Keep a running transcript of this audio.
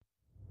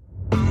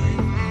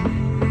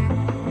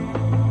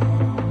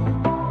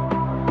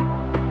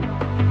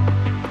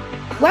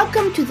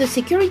Welcome to the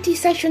Security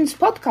Sessions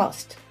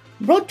podcast,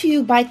 brought to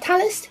you by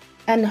Thales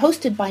and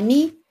hosted by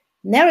me,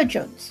 Nera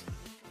Jones.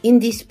 In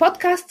this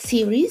podcast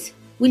series,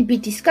 we'll be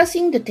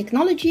discussing the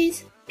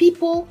technologies,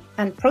 people,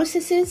 and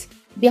processes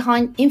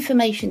behind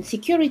information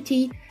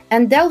security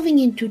and delving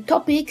into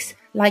topics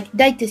like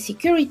data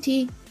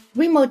security,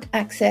 remote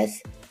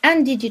access,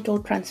 and digital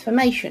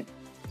transformation.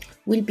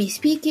 We'll be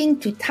speaking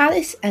to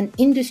Thales and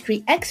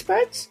industry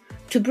experts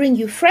to bring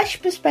you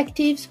fresh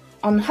perspectives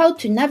on how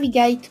to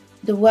navigate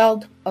the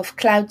world of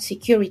cloud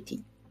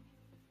security.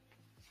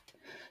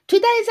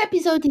 Today's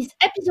episode is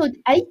episode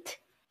 8,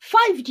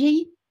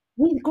 5G.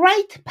 With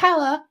great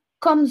power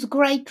comes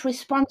great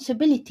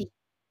responsibility.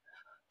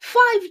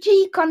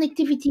 5G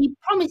connectivity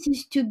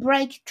promises to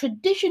break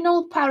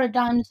traditional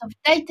paradigms of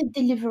data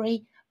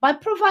delivery by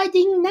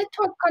providing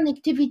network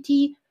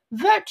connectivity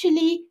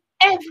virtually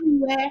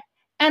everywhere,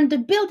 and the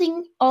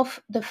building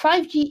of the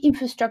 5G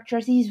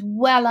infrastructures is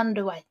well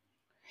underway.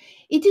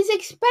 It is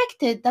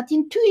expected that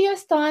in 2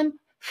 years' time,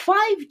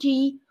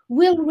 5G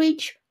will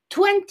reach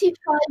 25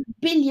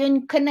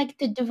 billion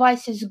connected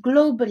devices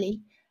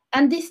globally,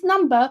 and this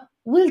number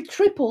will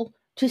triple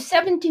to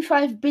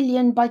 75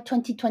 billion by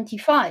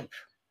 2025.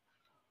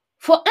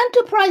 For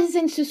enterprises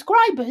and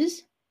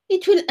subscribers,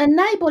 it will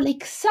enable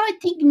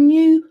exciting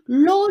new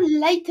low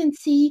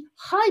latency,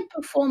 high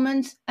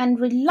performance, and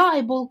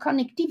reliable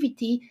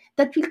connectivity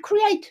that will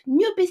create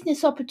new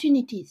business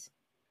opportunities.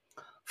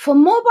 For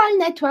mobile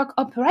network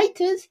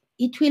operators,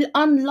 it will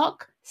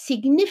unlock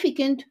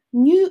significant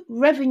new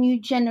revenue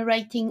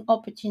generating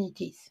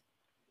opportunities.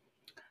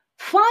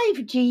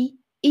 5G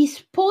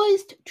is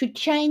poised to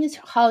change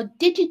how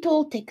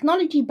digital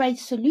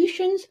technology-based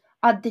solutions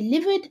are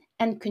delivered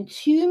and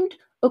consumed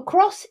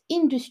across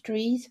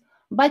industries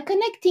by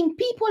connecting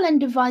people and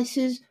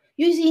devices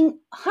using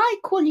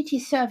high-quality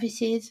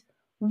services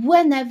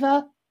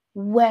whenever,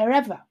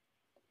 wherever.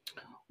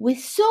 With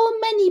so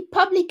many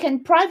public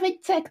and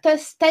private sector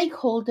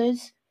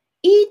stakeholders,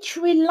 each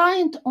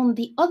reliant on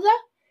the other,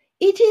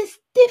 it is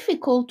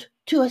difficult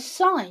to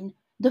assign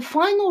the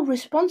final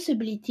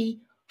responsibility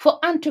for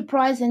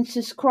enterprise and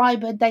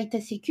subscriber data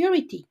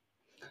security.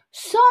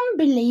 Some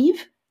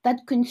believe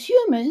that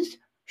consumers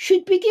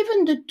should be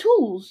given the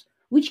tools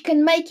which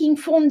can make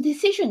informed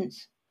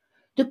decisions.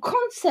 The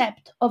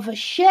concept of a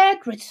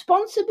shared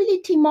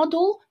responsibility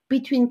model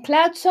between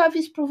cloud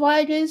service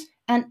providers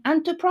and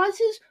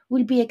enterprises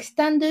will be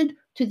extended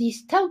to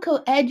these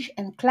telco edge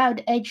and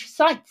cloud edge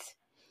sites.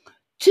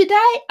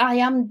 Today, I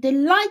am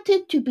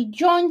delighted to be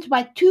joined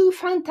by two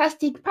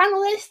fantastic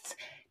panelists,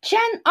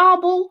 Chen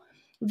Arbel,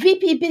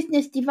 VP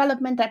Business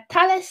Development at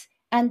Thales,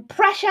 and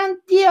Prashant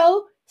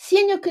Deo,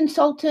 Senior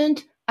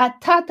Consultant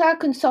at Tata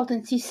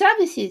Consultancy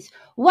Services.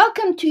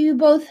 Welcome to you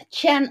both,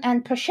 Chen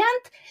and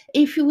Prashant.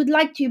 If you would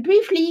like to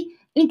briefly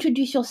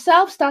introduce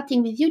yourself,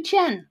 starting with you,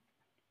 Chen.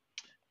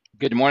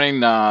 Good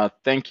morning.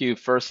 Thank you,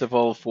 first of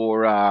all,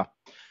 for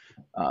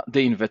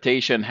the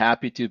invitation.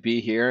 Happy to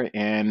be here,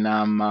 and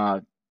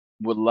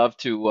would love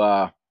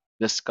to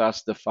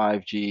discuss the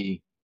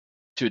 5G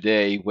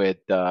today with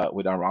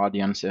our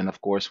audience, and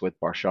of course with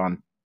Prashant.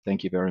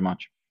 Thank you very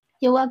much.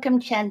 You're welcome,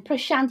 Chen.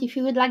 Prashant, if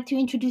you would like to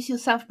introduce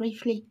yourself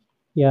briefly.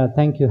 Yeah,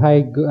 thank you. Hi,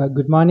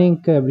 good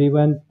morning,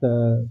 everyone.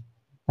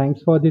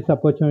 Thanks for this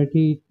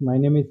opportunity. My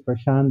name is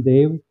Prashant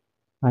Dev.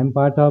 I'm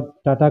part of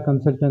Tata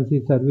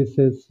Consultancy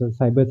Services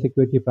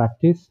cybersecurity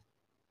practice,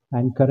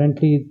 and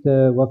currently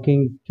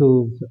working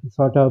to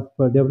sort of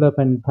develop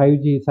an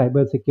 5G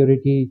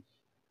cybersecurity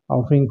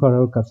offering for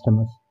our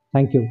customers.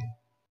 Thank you.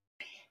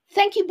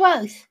 Thank you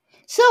both.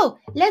 So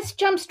let's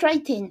jump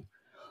straight in.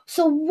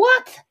 So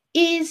what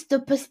is the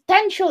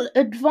potential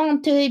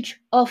advantage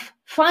of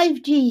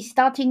 5G,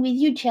 starting with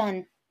you,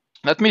 Chen?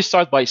 Let me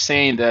start by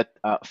saying that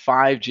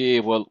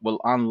 5G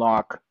will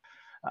unlock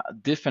a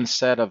different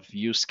set of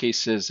use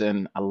cases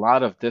and a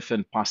lot of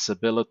different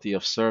possibility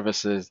of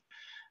services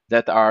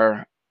that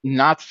are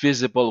not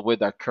feasible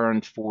with our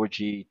current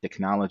 4G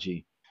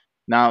technology.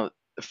 Now,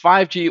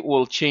 5G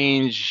will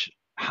change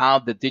how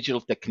the digital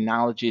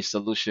technology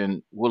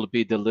solution will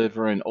be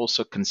delivered and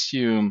also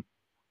consumed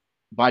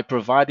by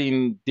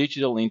providing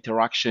digital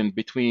interaction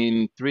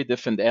between three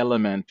different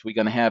elements. We're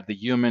going to have the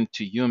human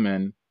to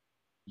human,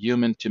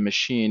 human to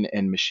machine,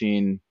 and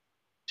machine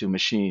to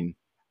machine.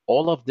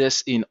 All of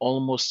this in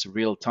almost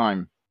real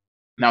time.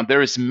 Now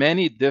there is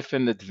many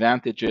different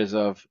advantages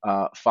of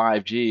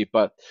 5G,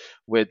 but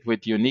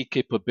with unique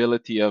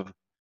capability of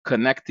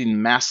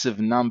connecting massive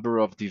number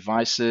of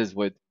devices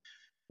with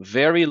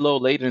very low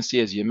latency,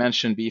 as you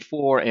mentioned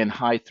before, and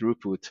high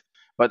throughput.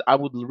 But I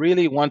would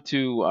really want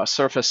to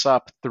surface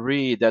up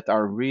three that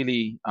are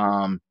really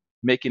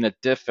making a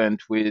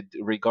difference with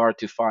regard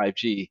to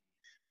 5G.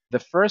 The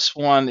first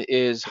one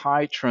is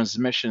high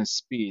transmission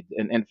speed,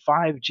 and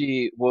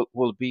 5G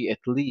will be at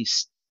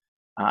least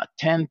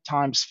 10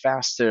 times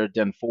faster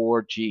than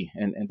 4G,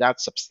 and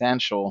that's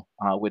substantial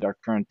with our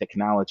current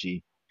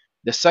technology.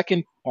 The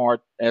second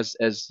part,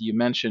 as you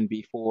mentioned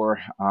before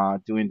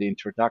during the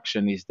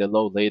introduction, is the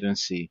low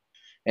latency.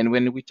 And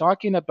when we're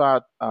talking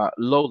about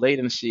low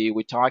latency,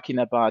 we're talking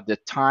about the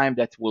time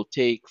that will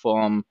take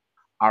from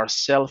our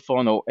cell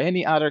phone or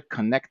any other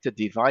connected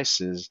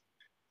devices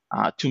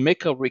to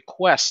make a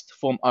request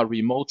from a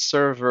remote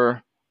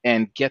server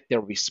and get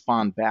their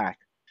response back.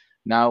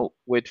 Now,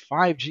 with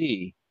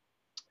 5G,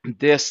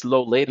 this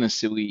low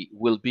latency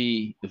will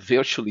be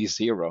virtually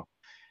zero.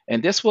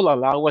 And this will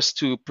allow us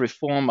to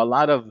perform a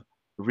lot of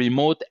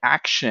remote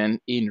action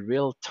in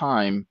real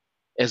time,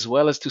 as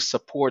well as to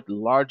support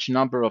large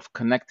number of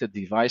connected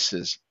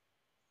devices.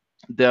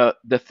 The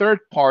third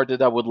part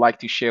that I would like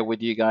to share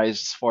with you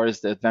guys as far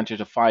as the advantage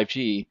of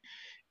 5G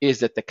is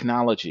the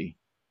technology.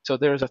 So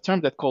there's a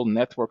term that called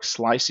network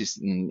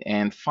slicing,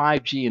 and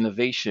 5G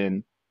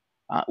innovation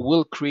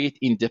will create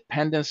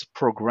independence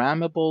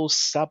programmable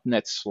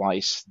subnet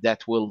slice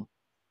that will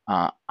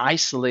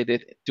isolate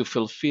it to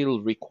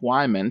fulfill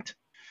requirement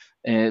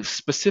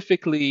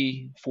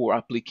specifically for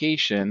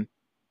application,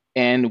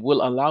 and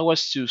will allow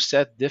us to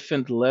set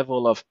different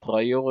level of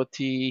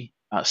priority,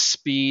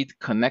 speed,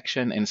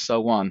 connection, and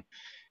so on.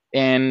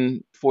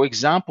 And for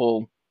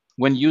example,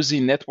 when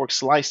using network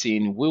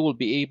slicing, we will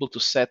be able to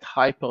set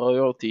high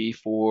priority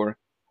for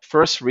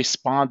first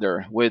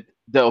responder with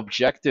the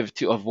objective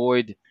to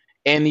avoid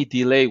any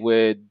delay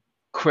with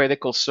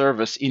critical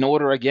service in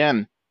order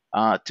again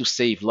to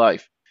save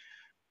life.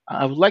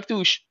 I would like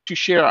to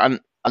share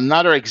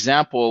another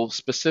example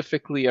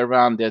specifically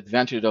around the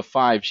advantage of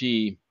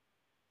 5G.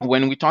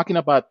 When we're talking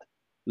about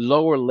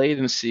lower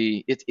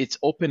latency, it's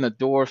opened a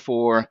door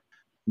for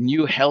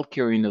new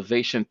healthcare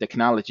innovation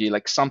technology,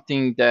 like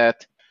something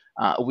that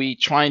we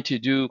trying to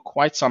do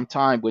quite some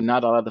time with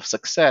not a lot of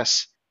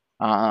success.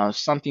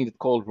 Something that's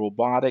called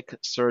robotic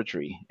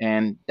surgery,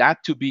 and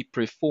that to be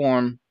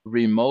performed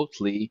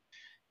remotely,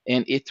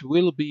 and it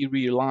will be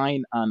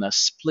relying on a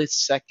split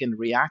second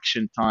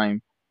reaction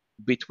time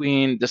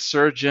between the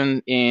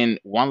surgeon in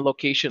one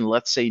location,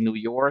 let's say New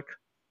York,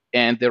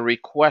 and the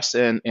request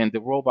and the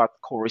robot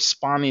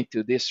corresponding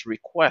to this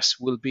request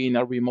will be in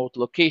a remote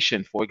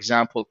location, for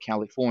example,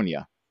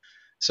 California.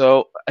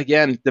 So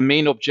again, the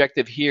main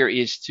objective here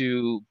is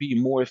to be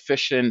more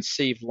efficient,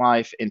 save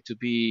life, and to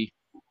be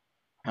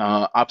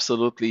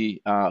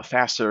absolutely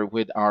faster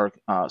with our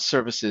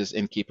services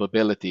and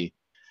capability.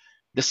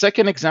 The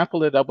second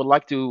example that I would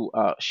like to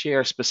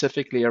share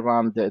specifically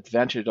around the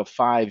advantage of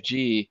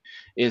 5G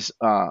is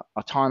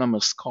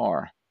autonomous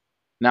car.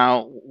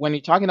 Now, when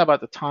you're talking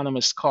about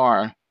autonomous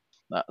car,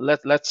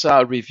 let's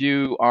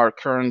review our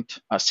current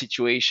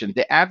situation.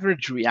 The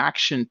average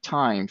reaction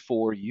time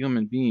for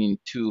human being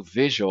to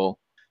visual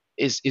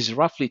is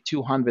roughly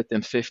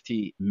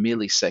 250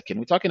 millisecond.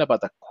 We're talking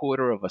about a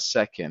quarter of a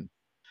second.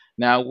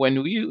 Now,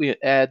 when we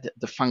add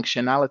the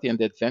functionality and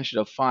the advantage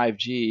of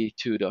 5G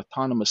to the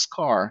autonomous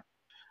car,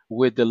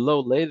 with the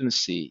low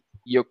latency,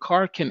 your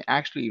car can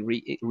actually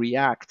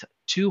react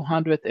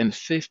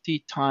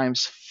 250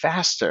 times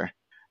faster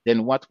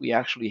than what we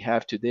actually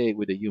have today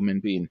with a human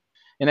being.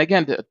 And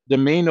again, the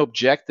main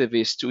objective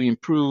is to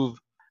improve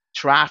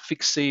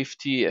traffic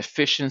safety,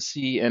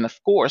 efficiency, and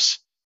of course,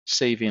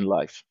 saving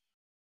life.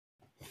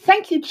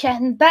 Thank you,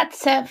 Chen.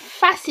 That's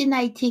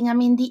fascinating. I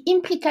mean, the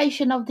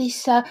implication of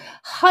this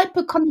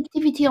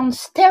hyperconnectivity on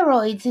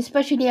steroids,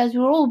 especially as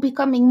we're all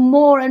becoming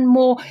more and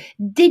more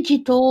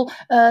digital,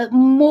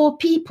 more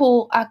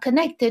people are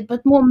connected,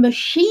 but more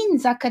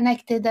machines are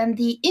connected, and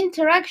the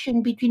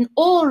interaction between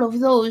all of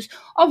those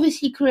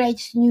obviously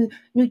creates new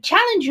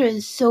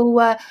challenges.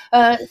 So,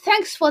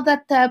 thanks for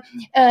that.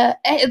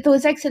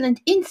 Those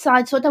excellent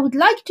insights. What I would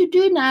like to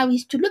do now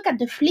is to look at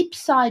the flip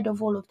side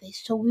of all of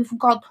this. So we've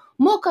got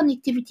more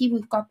connectivity,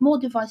 we've got more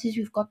devices,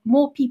 we've got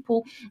more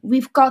people,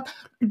 we've got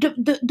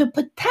the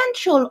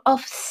potential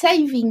of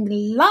saving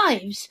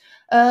lives.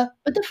 But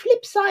the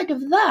flip side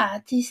of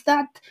that is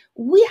that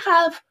we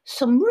have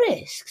some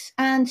risks,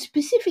 and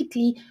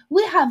specifically,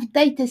 we have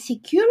data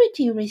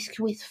security risks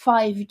with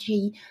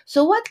 5G.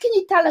 So, what can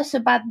you tell us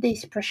about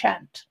this,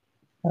 Prashant?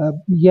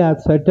 Yeah,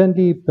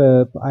 certainly.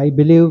 I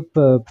believe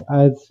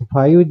as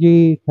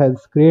 5G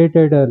has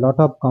created a lot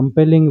of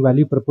compelling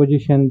value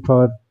proposition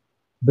for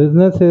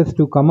businesses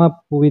to come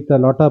up with a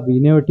lot of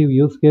innovative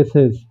use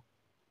cases.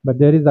 But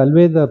there is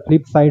always a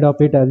flip side of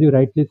it, as you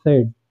rightly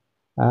said,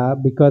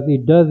 because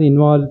it does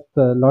involve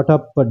a lot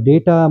of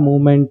data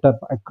movement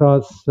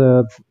across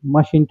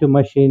machine to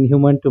machine,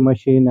 human to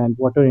machine, and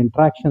whatever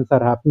interactions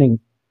are happening.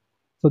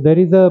 So there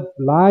is a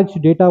large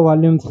data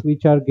volumes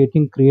which are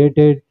getting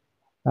created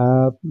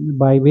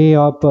by way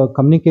of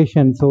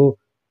communication. So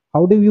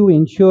how do you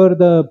ensure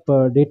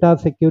the data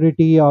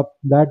security of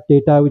that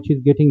data which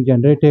is getting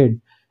generated?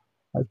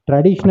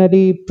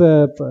 Traditionally,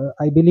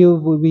 I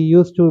believe we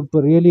used to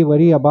really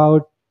worry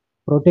about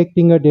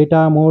protecting a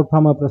data more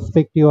from a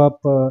perspective of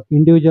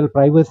individual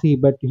privacy,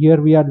 but here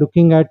we are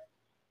looking at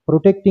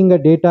protecting a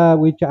data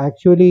which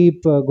actually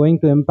going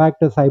to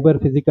impact a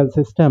cyber physical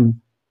system.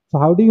 So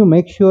how do you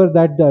make sure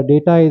that the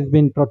data is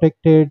being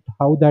protected,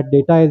 how that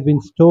data is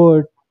being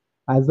stored,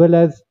 as well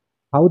as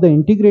how the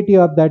integrity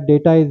of that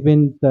data is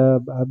being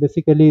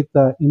basically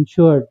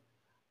ensured?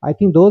 I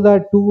think those are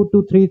two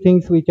to three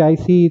things which I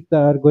see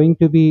are going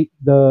to be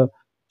the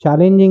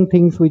challenging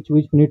things which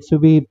needs to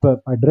be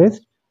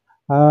addressed.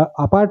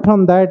 Apart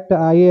from that,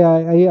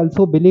 I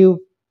also believe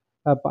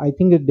I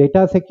think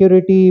data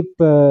security,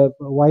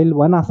 while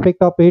one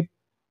aspect of it,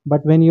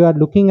 but when you are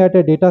looking at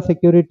a data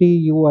security,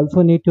 you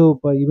also need to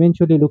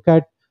eventually look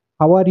at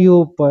how are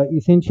you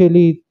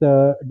essentially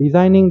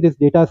designing this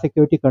data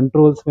security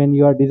controls when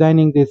you are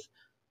designing this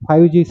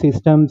 5G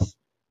systems,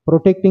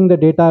 protecting the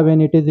data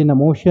when it is in a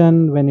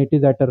motion, when it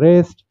is at a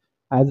rest,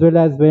 as well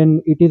as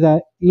when it is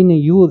in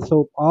use.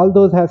 So all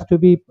those has to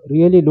be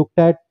really looked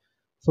at,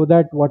 so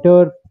that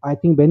whatever I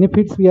think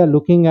benefits we are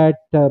looking at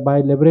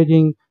by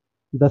leveraging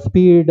the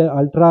speed,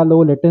 ultra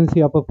low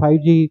latency of a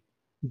 5G,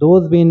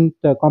 those been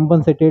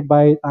compensated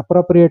by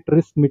appropriate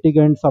risk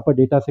mitigants of a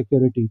data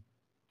security.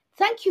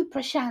 Thank you,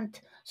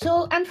 Prashant.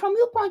 So, and from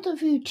your point of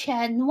view,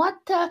 Chen,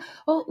 what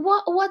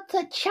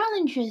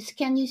challenges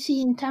can you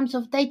see in terms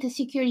of data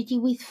security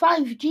with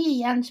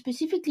 5G and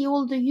specifically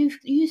all the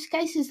use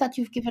cases that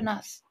you've given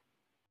us?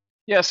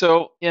 Yeah,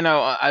 so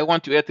I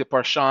want to add to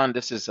Parshan.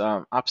 This is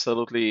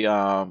absolutely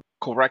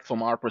correct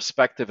from our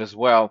perspective as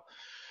well.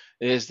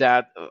 Is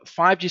that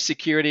 5G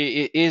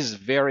security is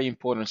very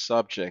important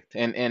subject,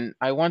 and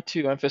I want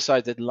to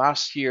emphasize that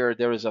last year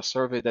there is a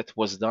survey that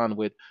was done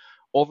with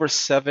over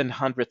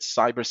 700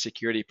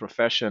 cybersecurity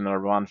professionals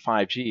around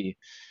 5G,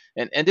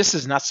 and this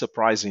is not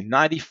surprising.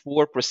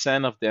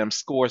 94% of them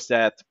scores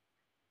that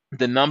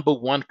the number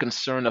one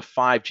concern of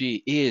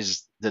 5G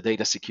is the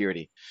data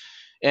security.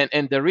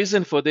 And the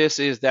reason for this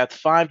is that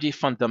 5G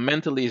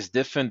fundamentally is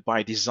different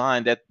by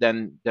design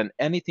than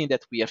anything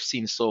that we have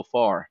seen so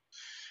far.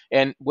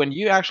 And when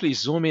you actually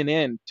zooming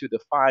in to the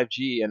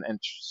 5G and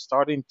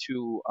starting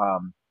to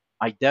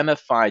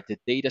identify the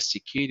data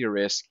security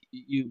risk,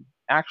 you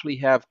actually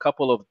have a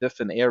couple of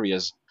different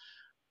areas.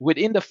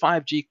 Within the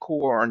 5G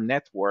core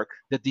network,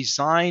 the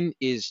design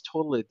is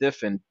totally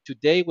different.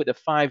 Today, with the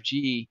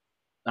 5G,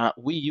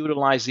 we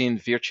utilizing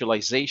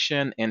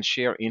virtualization and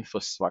share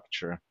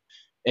infrastructure.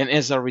 And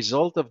as a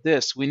result of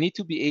this, we need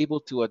to be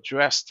able to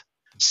address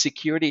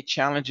security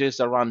challenges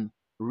around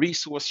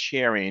resource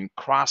sharing,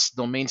 cross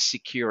domain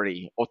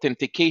security,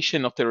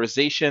 authentication,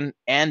 authorization,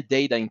 and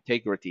data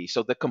integrity.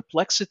 So the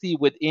complexity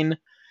within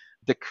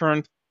the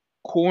current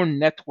core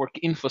network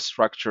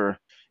infrastructure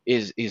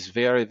is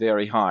very,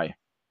 very high.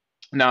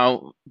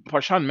 Now,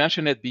 Parshan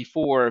mentioned it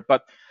before,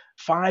 but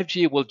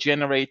 5G will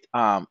generate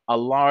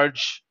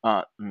large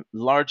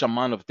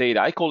amount of data.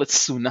 I call it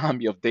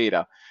tsunami of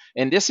data,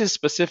 and this is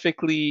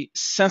specifically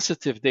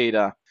sensitive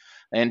data,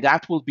 and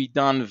that will be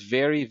done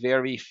very,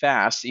 very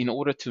fast in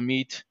order to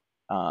meet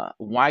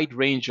wide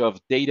range of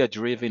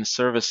data-driven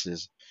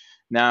services.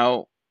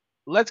 Now,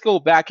 let's go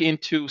back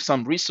into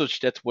some research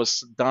that was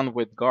done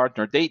with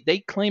Gartner.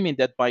 They claiming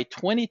that by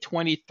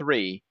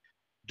 2023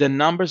 the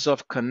numbers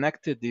of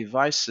connected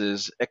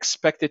devices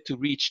expected to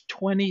reach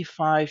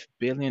 25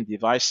 billion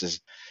devices.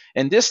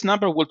 And this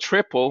number will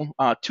triple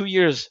 2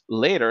 years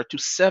later to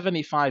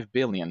 75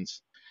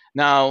 billions.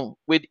 Now,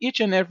 with each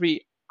and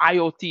every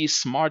IoT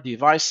smart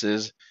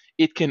devices,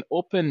 it can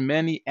open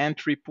many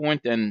entry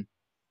point and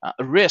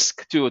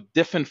risk to a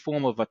different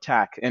form of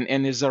attack. And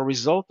as a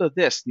result of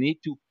this, need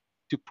to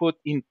put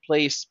in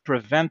place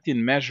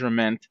preventing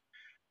measurement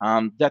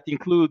that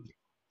include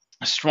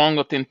strong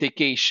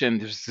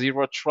authentication,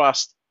 zero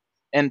trust,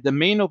 and the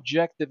main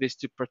objective is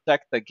to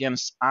protect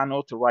against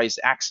unauthorized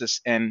access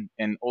and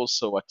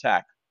also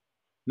attack.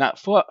 Now,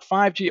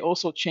 5G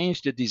also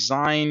changed the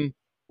design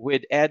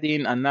with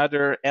adding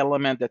another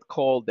element that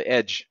called the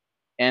edge.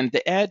 And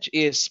the edge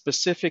is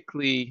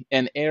specifically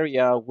an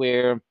area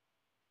where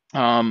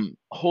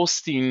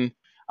hosting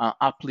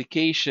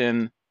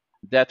application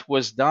that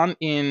was done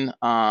in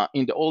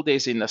the old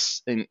days in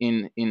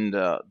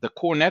the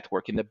core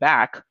network in the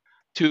back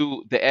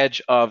to the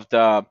edge of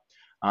the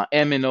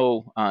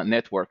MNO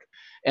network.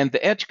 And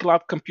the edge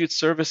cloud compute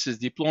services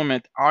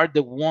deployment are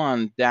the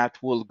one that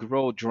will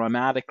grow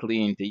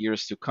dramatically in the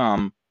years to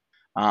come,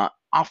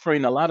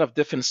 offering a lot of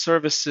different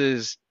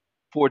services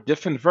for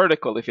different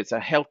vertical, if it's a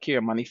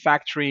healthcare,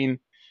 manufacturing.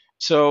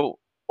 So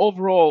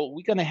overall,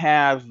 we're going to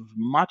have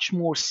much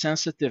more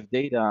sensitive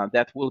data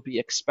that will be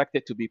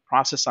expected to be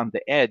processed on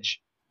the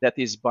edge that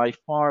is by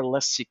far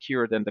less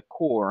secure than the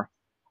core.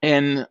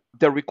 And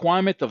the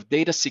requirement of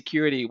data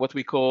security, what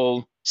we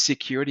call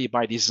security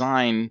by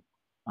design,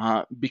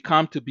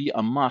 become to be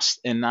a must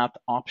and not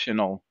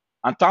optional.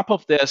 On top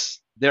of this,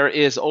 there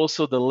is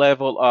also the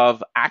level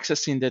of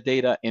accessing the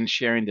data and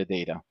sharing the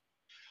data.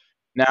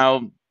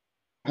 Now,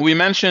 we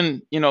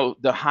mentioned,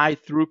 the high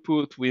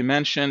throughput. We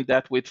mentioned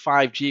that with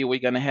 5G, we're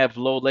going to have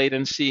low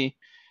latency.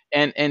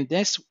 And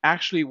this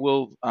actually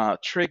will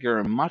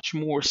trigger much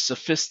more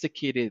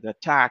sophisticated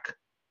attack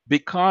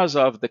because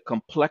of the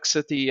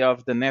complexity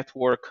of the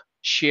network,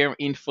 share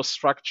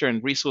infrastructure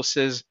and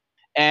resources,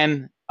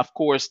 and of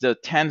course, the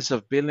tens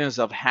of billions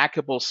of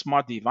hackable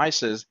smart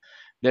devices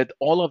that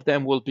all of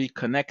them will be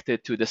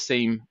connected to the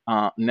same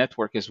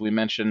network as we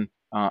mentioned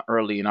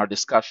early in our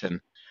discussion.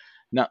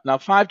 Now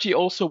 5G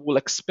also will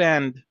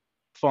expand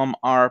from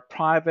our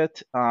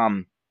private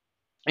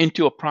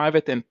into a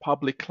private and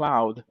public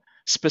cloud,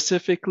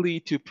 specifically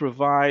to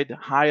provide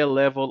higher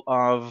level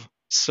of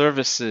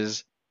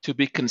services to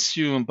be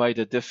consumed by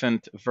the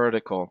different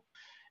vertical.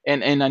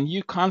 And a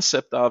new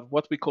concept of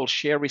what we call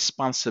share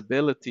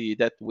responsibility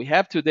that we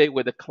have today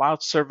with a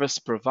cloud service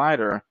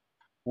provider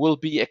will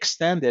be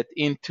extended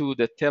into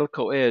the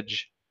telco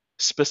edge,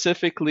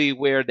 specifically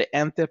where the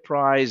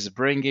enterprise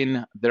bring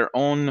in their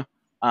own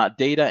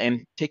data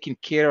and taking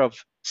care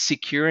of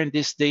securing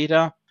this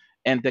data,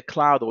 and the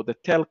cloud or the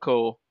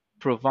telco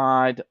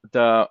provide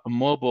the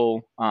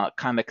mobile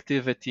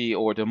connectivity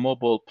or the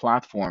mobile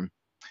platform.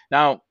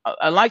 Now,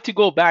 I'd like to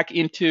go back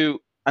into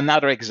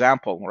another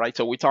example, right?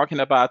 So we're talking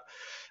about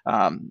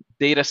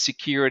data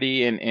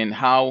security and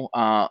how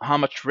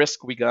much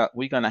risk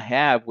we're gonna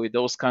have with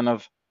those kind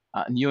of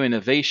new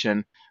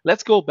innovation.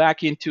 Let's go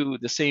back into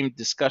the same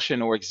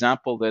discussion or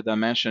example that I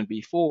mentioned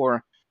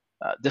before,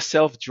 the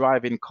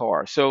self-driving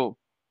car. So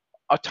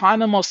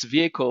autonomous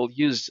vehicle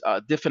use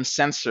different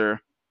sensor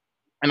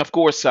and of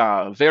course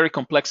very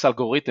complex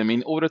algorithm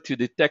in order to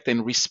detect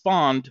and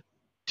respond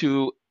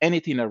to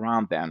anything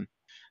around them.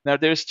 Now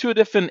there's two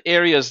different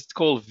areas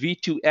called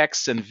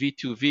V2X and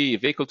V2V,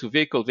 vehicle to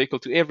vehicle, vehicle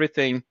to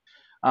everything,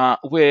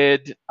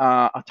 with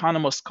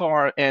autonomous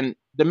car. And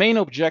the main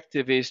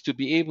objective is to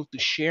be able to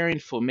share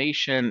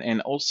information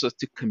and also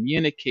to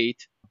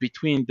communicate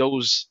between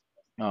those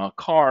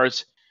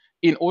cars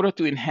in order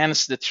to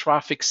enhance the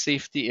traffic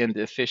safety and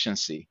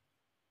efficiency.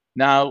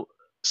 Now,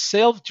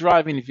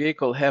 self-driving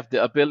vehicle have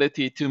the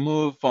ability to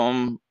move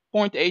from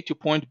point A to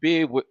point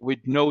B with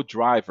no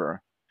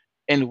driver.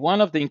 And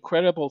one of the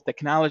incredible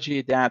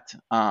technology that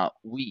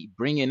we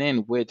bringing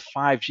in with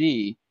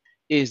 5G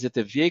is that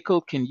the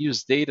vehicle can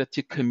use data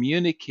to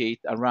communicate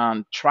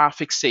around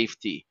traffic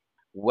safety,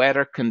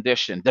 weather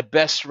condition, the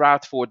best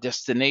route for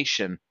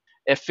destination,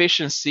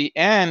 efficiency,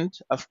 and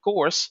of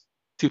course,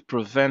 to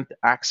prevent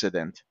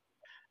accident.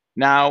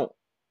 Now,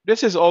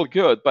 this is all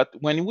good, but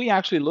when we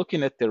actually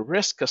looking at the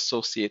risk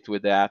associated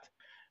with that,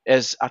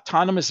 as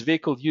autonomous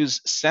vehicle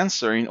use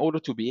sensor in order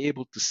to be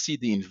able to see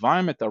the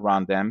environment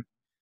around them,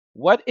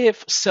 what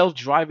if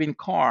self-driving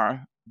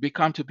car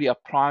become to be a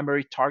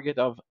primary target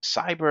of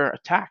cyber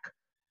attack?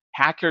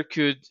 Hacker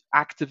could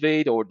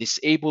activate or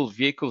disable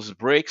vehicles'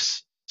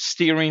 brakes,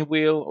 steering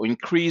wheel, or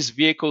increase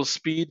vehicle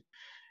speed.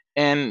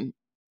 And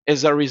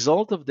as a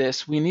result of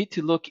this, we need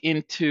to look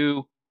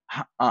into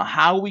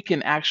how we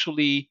can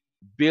actually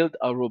build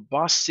a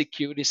robust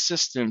security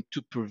system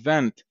to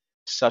prevent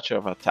such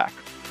of attack.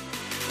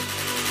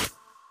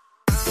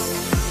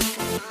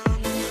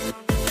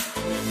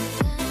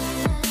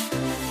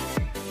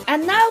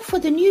 And now for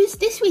the news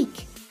this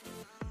week.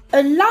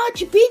 A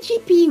large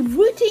BGP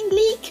routing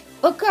leak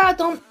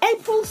occurred on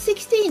April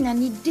 16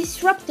 and it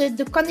disrupted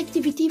the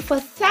connectivity for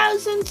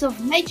thousands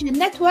of major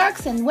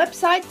networks and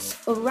websites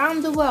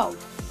around the world.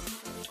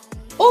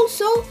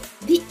 Also,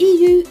 the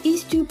EU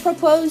is to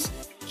propose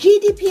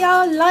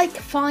GDPR-like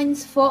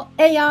fines for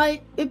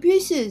AI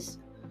abuses.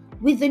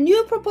 With the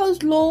new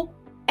proposed law,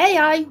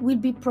 AI will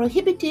be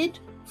prohibited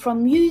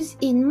from use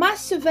in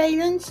mass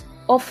surveillance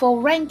or for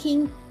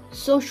ranking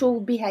social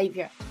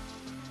behavior.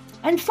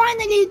 And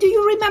finally, do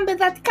you remember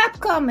that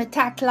Capcom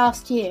attack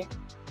last year?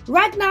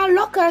 Ragnar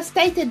Locker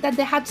stated that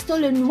they had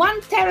stolen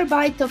 1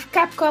 terabyte of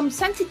Capcom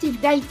sensitive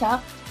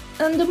data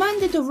and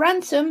demanded a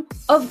ransom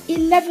of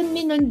 $11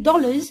 million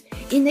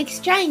in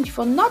exchange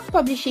for not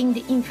publishing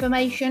the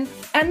information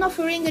and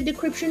offering a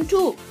decryption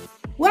tool.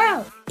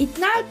 Well, it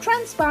now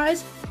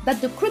transpires that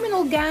the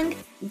criminal gang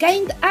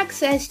gained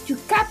access to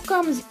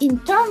Capcom's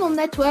internal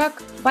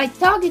network by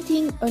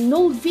targeting an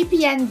old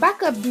VPN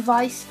backup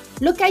device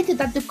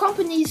located at the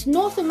company's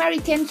North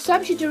American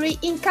subsidiary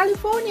in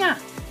California.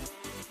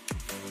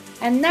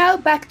 And now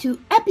back to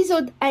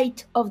episode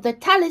 8 of the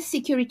Thales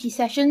Security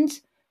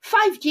Sessions,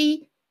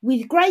 5G.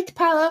 With great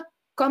power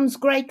comes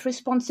great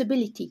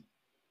responsibility.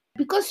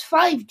 Because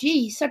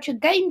 5G is such a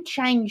game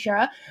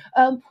changer,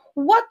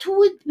 what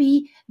would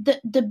be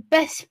the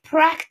best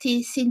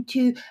practice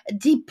into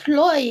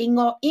deploying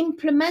or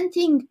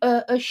implementing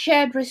a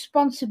shared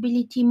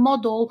responsibility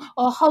model,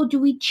 or how do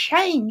we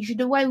change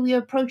the way we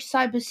approach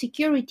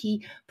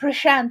cybersecurity?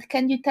 Prashant,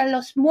 can you tell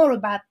us more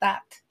about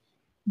that?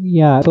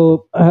 Yeah,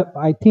 so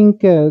I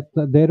think there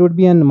would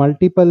be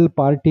multiple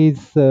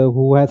parties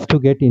who has to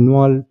get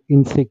involved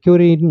in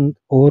securing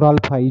overall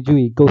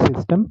 5G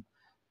ecosystem.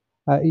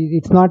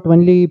 It's not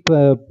only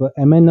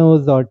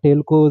MNOs or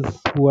telcos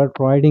who are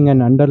providing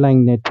an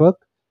underlying network.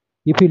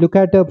 If you look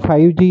at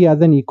 5G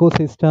as an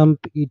ecosystem,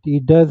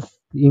 it does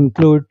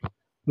include a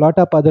lot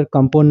of other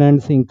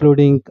components,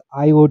 including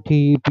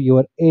IoT,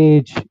 your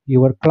edge,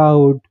 your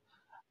cloud,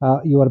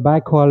 your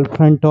backhaul,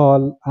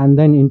 fronthaul, and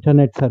then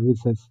internet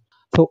services.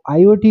 So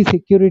IoT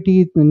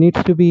security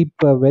needs to be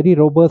very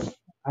robust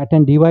at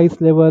an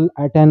device level,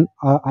 at an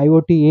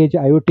IoT edge,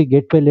 IoT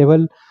gateway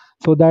level,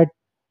 so that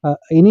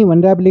any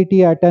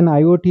vulnerability at an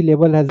IoT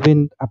level has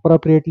been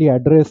appropriately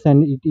addressed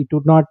and it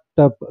would not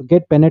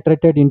get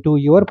penetrated into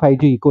your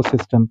 5G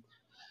ecosystem.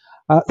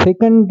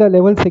 Second, the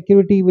level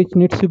security which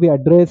needs to be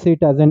addressed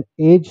it as an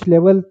edge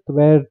level,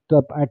 where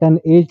at an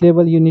edge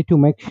level you need to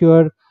make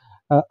sure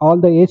all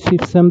the edge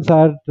systems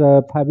are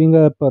having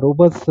a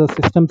robust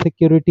system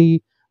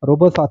security,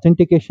 robust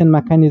authentication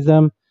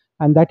mechanism,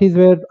 and that is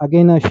where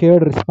again a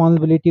shared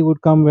responsibility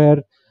would come,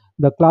 where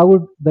the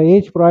cloud, the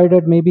edge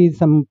provider, maybe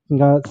some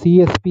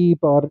CSP,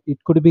 or it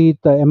could be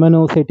the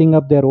MNO setting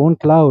up their own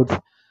clouds,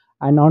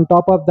 and on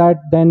top of that,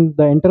 then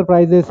the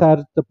enterprises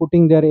are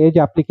putting their edge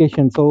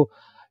application. So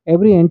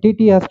every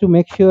entity has to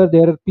make sure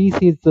their piece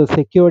is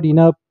secured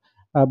enough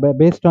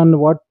based on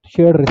what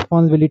shared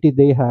responsibility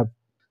they have.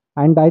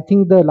 And I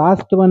think the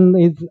last one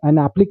is an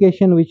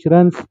application which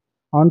runs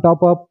on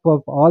top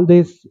of all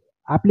this.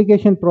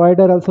 Application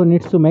provider also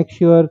needs to make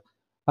sure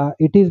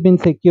it is been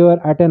secure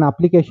at an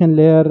application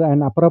layer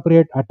and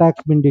appropriate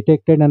attacks been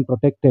detected and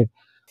protected.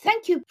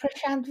 Thank you,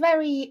 Prashant.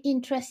 Very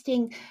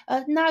interesting.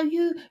 Now,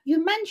 you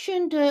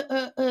mentioned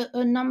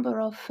a number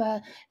of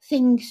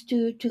things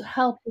to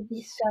help with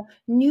this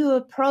new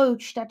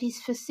approach that is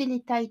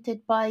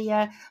facilitated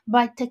by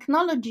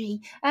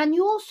technology, and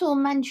you also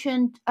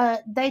mentioned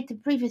data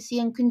privacy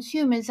and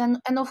consumers, and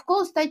of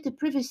course, data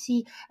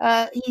privacy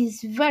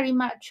is very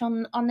much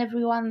on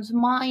everyone's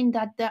mind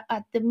at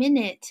the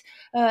minute,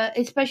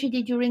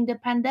 especially during the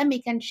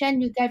pandemic. And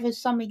Shen, you gave us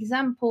some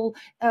example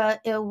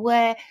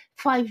where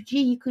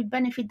 5G could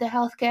benefit the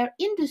healthcare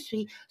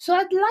industry. So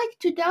I'd like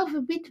to delve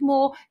a bit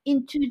more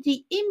into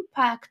the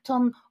impact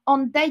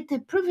on data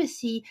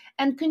privacy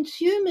and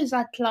consumers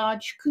at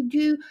large. Could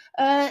you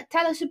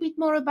tell us a bit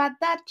more about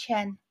that,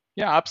 Chen?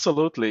 Yeah,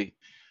 absolutely.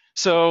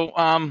 So,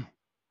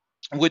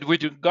 with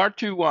regard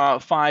to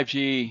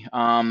 5G,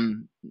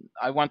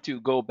 I want to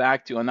go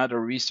back to another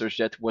research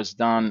that was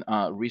done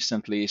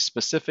recently,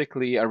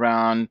 specifically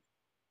around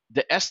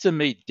the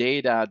estimate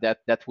data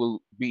that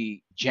will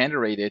be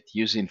generated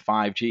using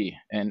 5G.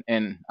 And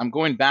I'm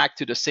going back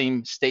to the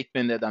same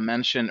statement that I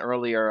mentioned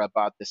earlier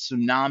about the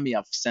tsunami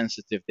of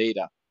sensitive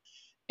data.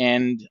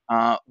 And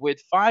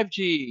with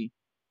 5G,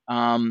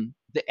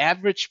 the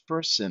average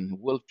person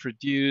will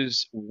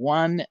produce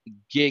 1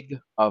 gig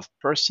of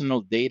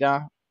personal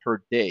data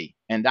per day,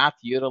 and that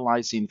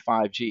utilizing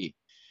 5G.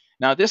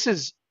 Now, this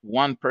is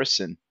one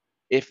person.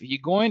 If you're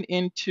going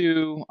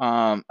into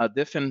a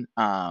different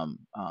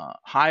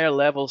higher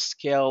level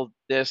scale,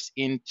 this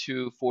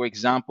into, for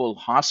example,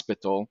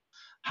 hospital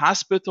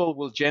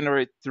will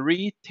generate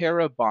 3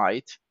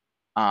 terabyte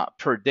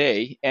per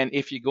day. And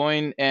if you're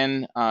going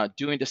and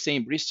doing the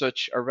same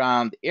research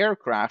around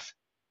aircraft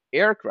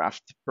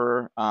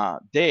per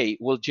day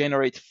will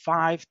generate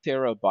 5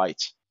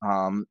 terabytes.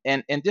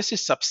 And this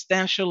is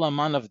substantial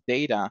amount of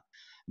data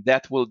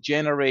that will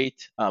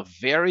generate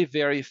very,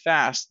 very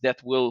fast,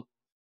 that will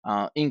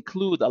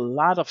include a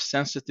lot of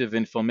sensitive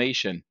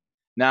information.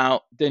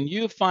 Now, the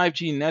new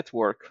 5G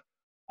network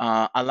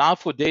allow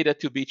for data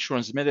to be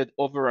transmitted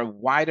over a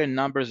wider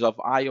numbers of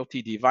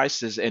IoT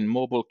devices and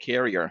mobile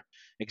carrier.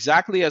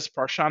 Exactly as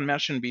Prashant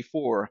mentioned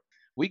before,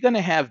 we're going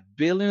to have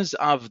billions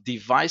of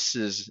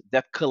devices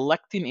that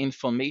collecting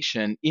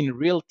information in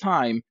real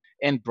time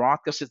and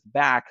broadcast it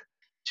back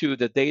to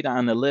the data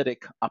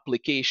analytic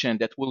application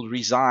that will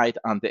reside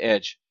on the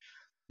edge.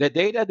 The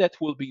data that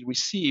will be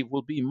received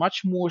will be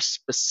much more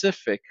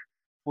specific.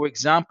 For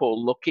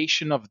example,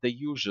 location of the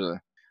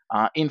user,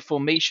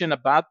 information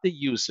about the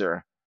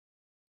user,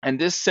 and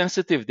this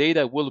sensitive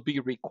data will be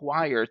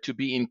required to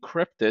be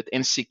encrypted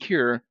and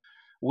secure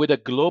with a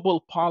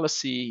global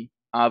policy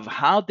of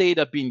how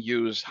data being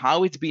used,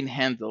 how it's being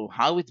handled,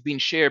 how it's being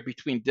shared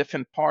between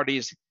different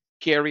parties,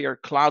 carrier,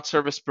 cloud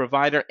service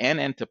provider, and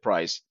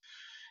enterprise.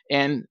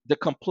 And the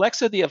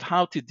complexity of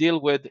how to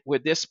deal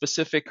with this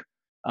specific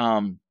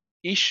um,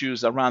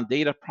 issues around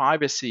data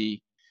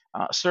privacy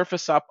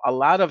surface up a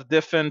lot of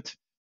different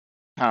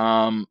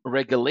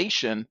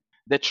regulation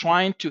that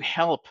trying to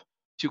help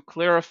to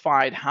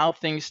clarify how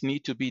things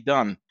need to be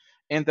done.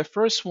 And the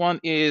first one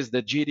is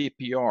the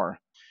GDPR.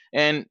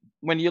 And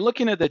when you're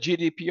looking at the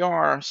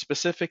GDPR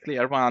specifically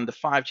around the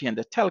 5G and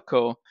the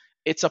telco,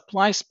 it's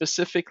applied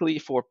specifically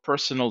for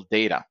personal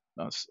data.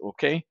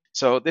 Okay,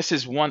 so this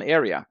is one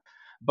area,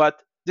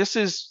 but this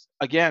is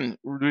again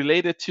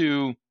related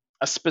to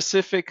a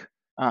specific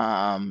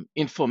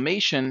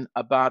information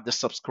about the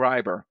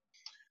subscriber.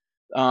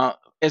 Uh,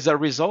 as a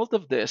result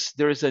of this,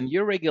 there is a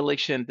new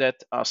regulation that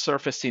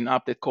surfacing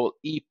up that called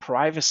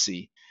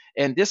e-privacy,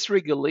 and this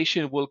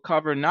regulation will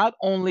cover not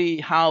only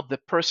how the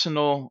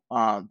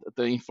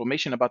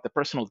information about the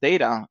personal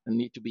data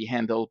need to be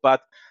handled,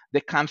 but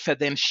the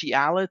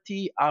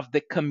confidentiality of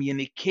the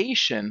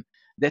communication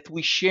that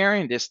we share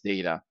in this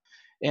data.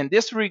 And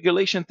this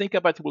regulation, think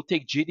about it, will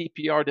take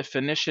GDPR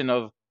definition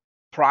of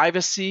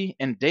privacy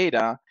and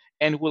data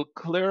and will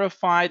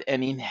clarify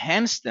and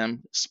enhance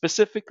them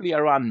specifically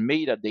around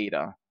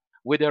metadata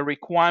with a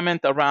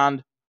requirement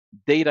around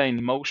data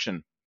in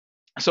motion.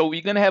 So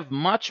we're going to have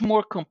much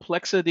more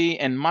complexity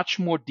and much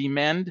more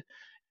demand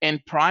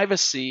and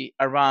privacy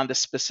around the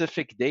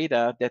specific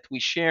data that we're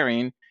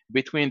sharing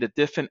between the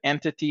different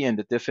entity and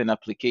the different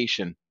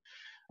application.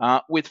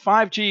 With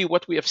 5G,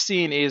 what we have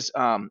seen is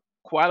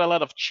quite a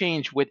lot of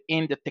change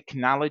within the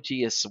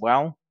technology as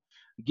well,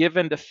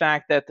 given the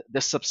fact that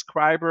the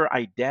subscriber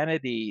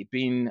identity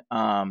being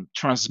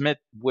transmit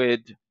with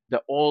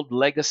the old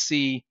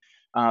legacy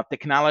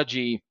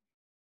technology,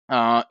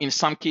 in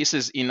some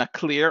cases in a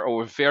clear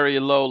or very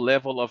low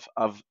level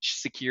of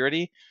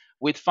security.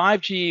 With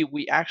 5G,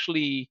 we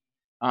actually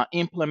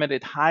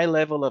implemented high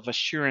level of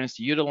assurance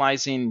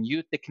utilizing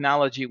new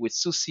technology with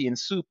SUSI and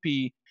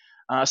SUPI,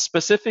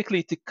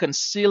 specifically to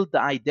conceal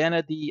the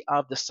identity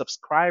of the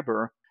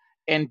subscriber.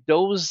 And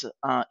those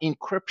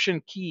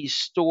encryption keys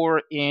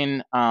store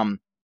in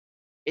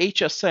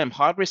HSM,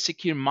 hardware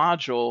secure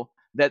module,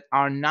 that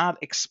are not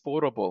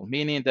exportable,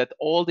 meaning that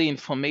all the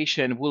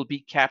information will be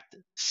kept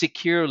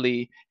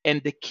securely,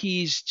 and the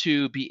keys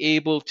to be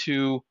able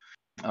to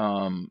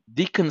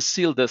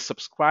deconceal the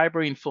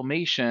subscriber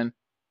information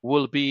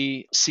will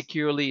be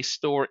securely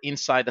stored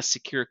inside a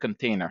secure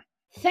container.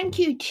 Thank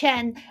you,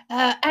 Chen.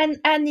 And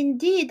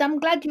indeed, I'm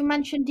glad you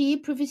mentioned the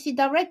e-privacy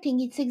directing.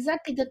 It's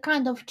exactly the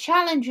kind of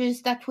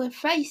challenges that we're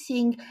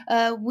facing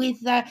with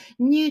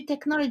new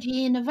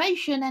technology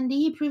innovation. And the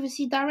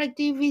e-privacy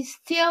directive is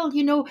still,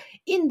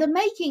 in the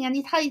making. And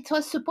it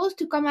was supposed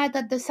to come out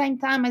at the same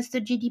time as the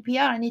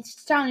GDPR. And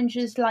it's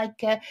challenges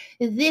like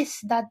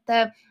this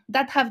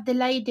that have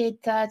delayed it.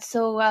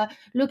 So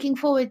looking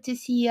forward to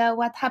see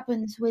what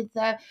happens with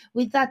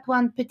that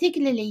one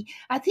particularly.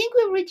 I think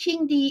we're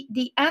reaching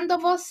the end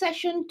of our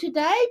session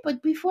today,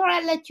 but before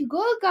I let you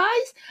go,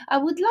 guys, I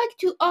would like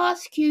to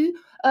ask you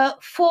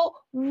for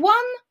one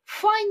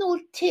final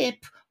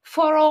tip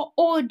for our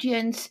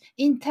audience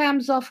in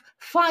terms of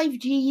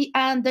 5G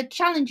and the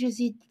challenges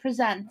it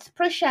presents.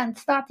 Prashant,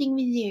 starting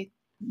with you.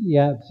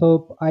 Yeah,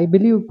 so I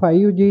believe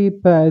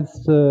 5G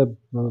has a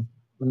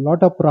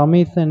lot of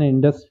promise in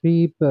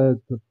industry.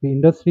 The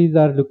industries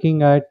are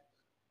looking at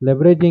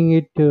leveraging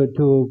it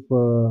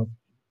to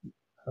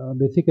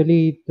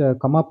basically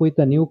come up with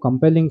a new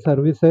compelling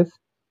services.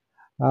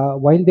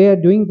 While they are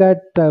doing that,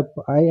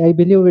 I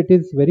believe it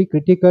is very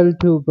critical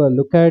to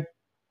look at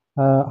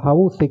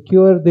how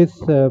secure this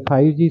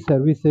 5G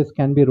services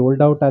can be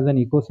rolled out as an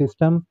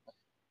ecosystem.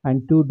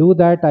 And to do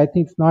that, I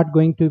think it's not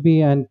going to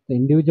be an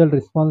individual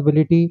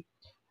responsibility.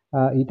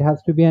 It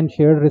has to be a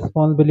shared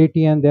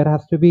responsibility, and there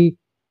has to be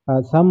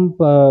some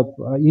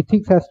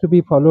ethics has to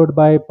be followed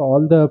by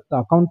all the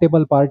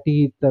accountable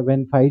parties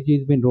when 5G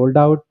has been rolled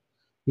out,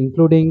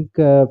 including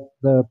the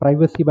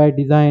privacy by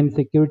design,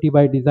 security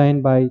by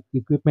design by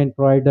equipment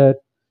provider,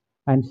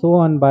 and so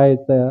on by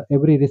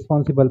every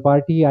responsible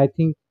party. I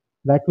think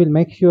that will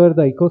make sure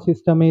the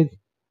ecosystem is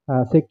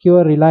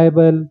secure,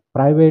 reliable,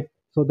 private,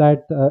 so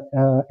that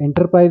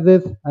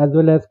enterprises as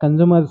well as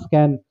consumers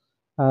can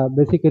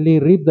basically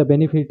reap the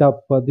benefit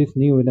of this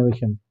new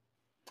innovation.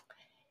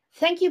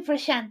 Thank you,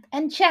 Prashant.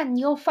 And Chen,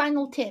 your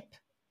final tip.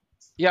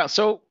 Yeah,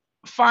 so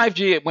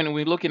 5G, when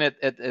we're looking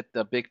at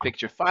the big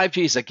picture,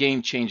 5G is a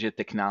game changer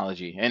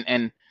technology.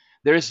 And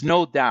there is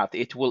no doubt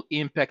it will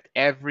impact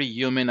every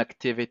human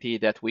activity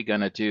that we're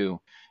going to do.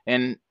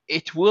 And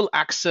it will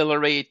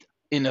accelerate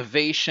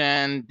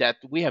innovation that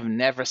we have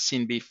never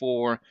seen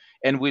before.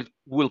 And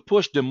will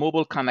push the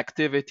mobile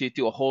connectivity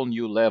to a whole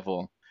new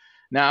level.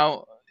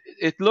 Now,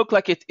 it looked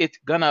like it's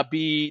going to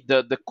be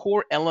the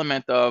core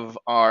element of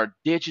our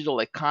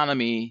digital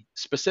economy,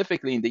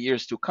 specifically in the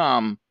years to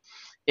come,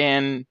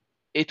 and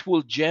it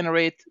will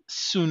generate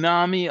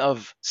tsunami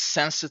of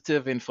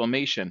sensitive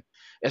information.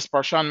 As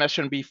Prashant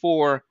mentioned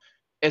before,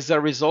 as a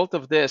result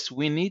of this,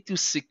 we need to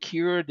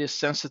secure this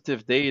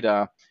sensitive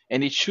data,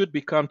 and it should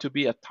become to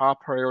be a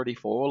top priority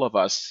for all of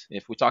us.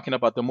 If we're talking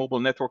about the mobile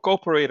network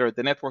operator,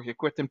 the network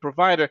equipment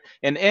provider,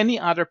 and any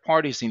other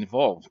parties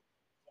involved.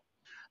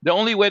 The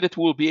only way that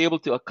we'll be able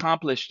to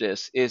accomplish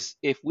this is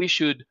if we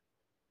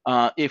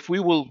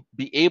will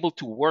be able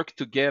to work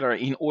together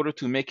in order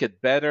to make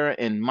it better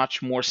and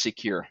much more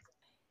secure.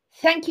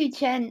 Thank you,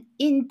 Chen.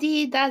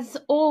 Indeed, as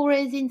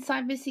always in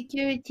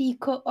cybersecurity,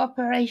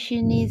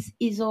 cooperation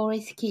is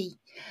always key.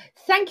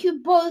 Thank you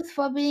both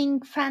for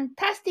being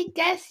fantastic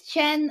guests,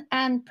 Chen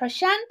and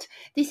Prashant.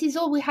 This is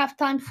all we have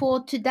time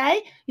for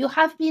today. You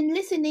have been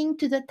listening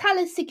to the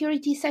Thales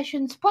Security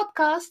Sessions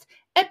podcast,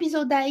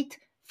 episode 8,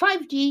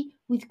 5G.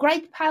 With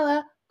great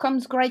power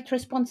comes great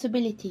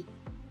responsibility.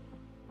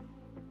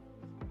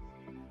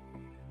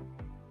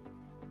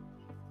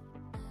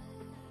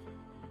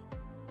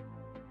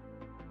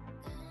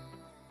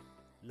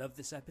 Love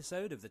this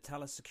episode of the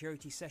Thales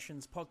Security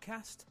Sessions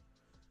podcast?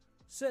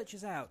 Search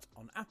us out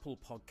on Apple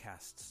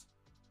Podcasts,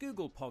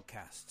 Google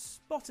Podcasts,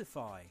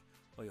 Spotify,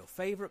 or your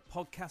favourite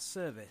podcast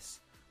service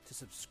to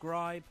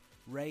subscribe,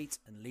 rate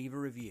and leave a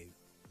review.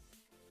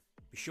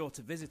 Be sure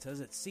to visit us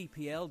at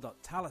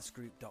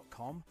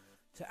cpl.thalesgroup.com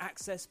to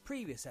access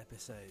previous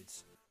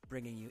episodes,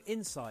 bringing you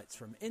insights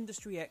from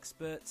industry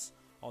experts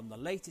on the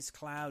latest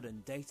cloud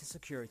and data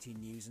security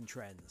news and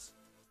trends.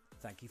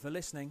 Thank you for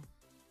listening.